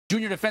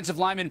Junior defensive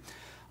lineman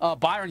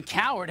Byron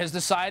Cowart has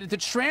decided to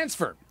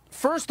transfer.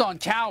 First on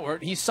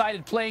Cowart, he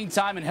cited playing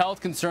time and health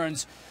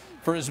concerns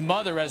for his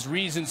mother as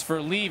reasons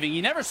for leaving.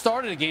 He never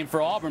started a game for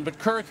Auburn, but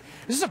Kirk,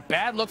 this is a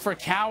bad look for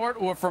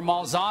Cowart or for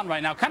Malzahn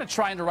right now, kind of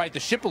trying to right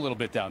the ship a little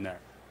bit down there.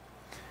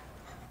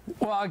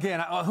 Well,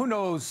 again, who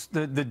knows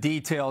the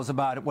details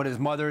about what his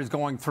mother is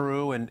going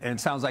through, and it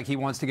sounds like he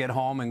wants to get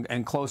home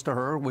and close to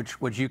her,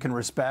 which you can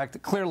respect.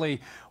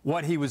 Clearly,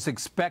 what he was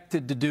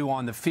expected to do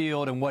on the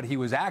field and what he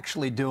was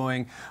actually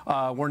doing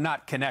were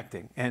not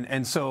connecting.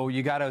 And so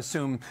you got to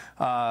assume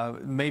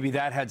maybe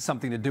that had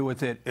something to do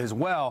with it as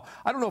well.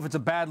 I don't know if it's a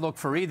bad look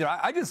for either.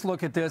 I just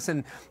look at this,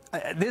 and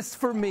this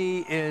for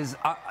me is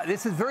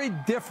this is very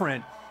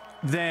different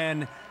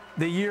than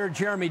the year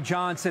Jeremy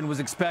Johnson was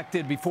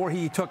expected before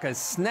he took a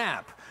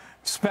snap,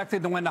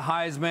 expected to win the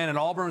Heisman, and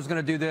Auburn was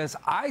going to do this.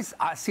 I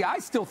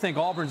still think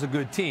Auburn's a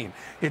good team.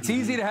 It's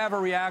easy to have a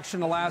reaction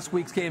to last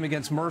week's game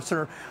against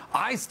Mercer.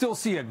 I still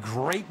see a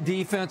great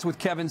defense with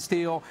Kevin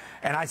Steele,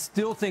 and I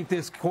still think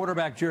this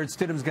quarterback, Jarrett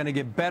Stidham, is going to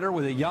get better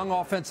with a young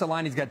offensive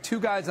line. He's got two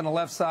guys on the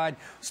left side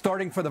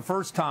starting for the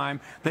first time.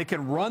 They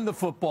can run the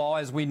football,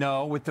 as we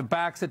know, with the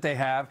backs that they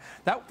have.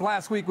 That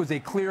last week was a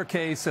clear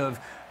case of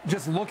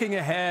just looking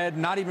ahead,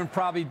 not even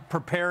probably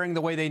preparing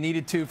the way they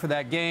needed to for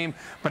that game.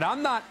 But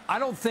I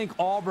don't think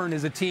Auburn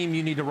is a team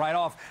you need to write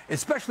off,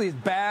 especially as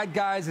bad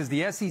guys as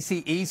the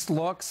SEC East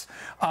looks.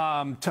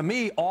 To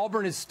me,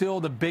 Auburn is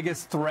still the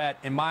biggest threat,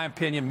 in my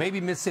opinion,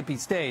 maybe Mississippi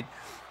State,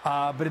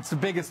 but it's the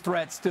biggest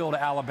threat still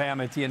to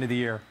Alabama at the end of the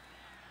year.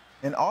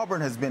 And Auburn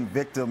has been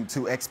victim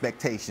to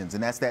expectations,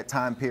 and that's that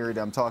time period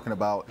I'm talking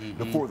about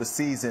before the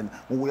season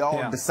when we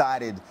all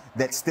decided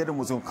that Stidham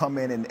was going to come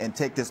in and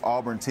take this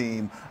Auburn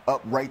team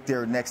up right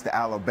there next to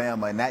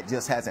Alabama, and that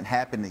just hasn't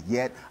happened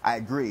yet. I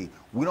agree.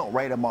 We don't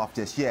write them off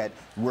just yet.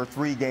 We're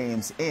 3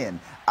 games in.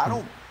 I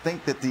don't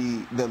think that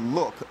the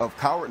look of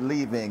Cowart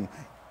leaving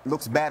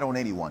looks bad on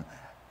anyone.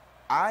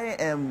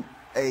 I'm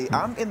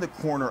in the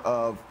corner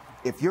of,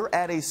 if you're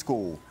at a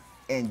school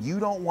and you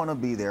don't want to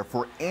be there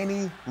for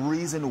any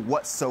reason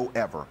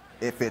whatsoever,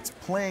 if it's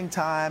playing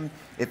time,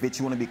 if it's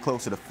you want to be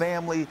closer to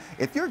family,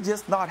 if you're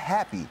just not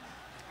happy,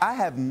 I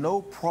have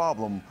no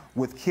problem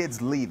with kids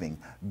leaving.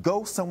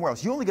 Go somewhere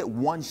else. You only get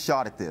one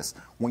shot at this.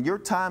 When your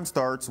time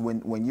starts,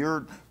 when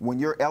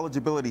your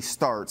eligibility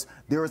starts,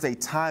 there is a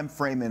time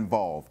frame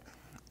involved.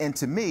 And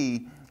to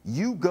me,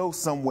 you go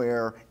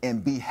somewhere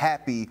and be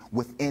happy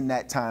within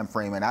that time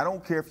frame. And I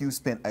don't care if you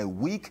spent a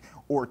week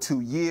or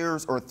 2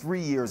 years or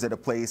 3 years at a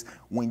place.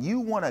 When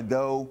you want to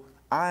go,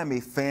 I am a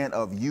fan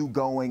of you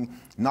going,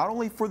 not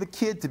only for the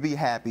kid to be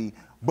happy,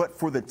 but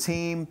for the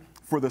team,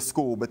 for the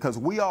school. Because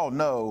we all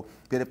know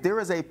that if there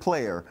is a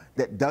player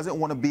that doesn't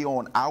want to be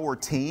on our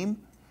team,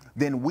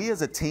 then we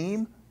as a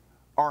team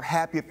are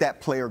happy if that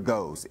player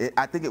goes.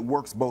 I think it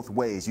works both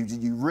ways.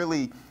 You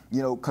really,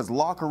 you know, because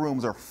locker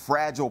rooms are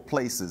fragile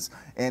places,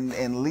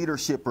 and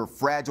leadership are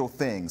fragile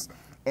things.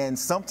 And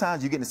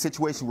sometimes you get in a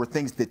situation where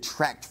things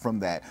detract from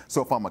that.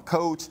 So if I'm a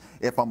coach,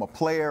 if I'm a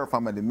player, if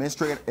I'm an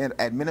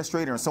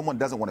administrator and someone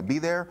doesn't want to be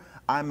there,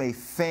 I'm a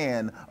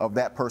fan of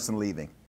that person leaving.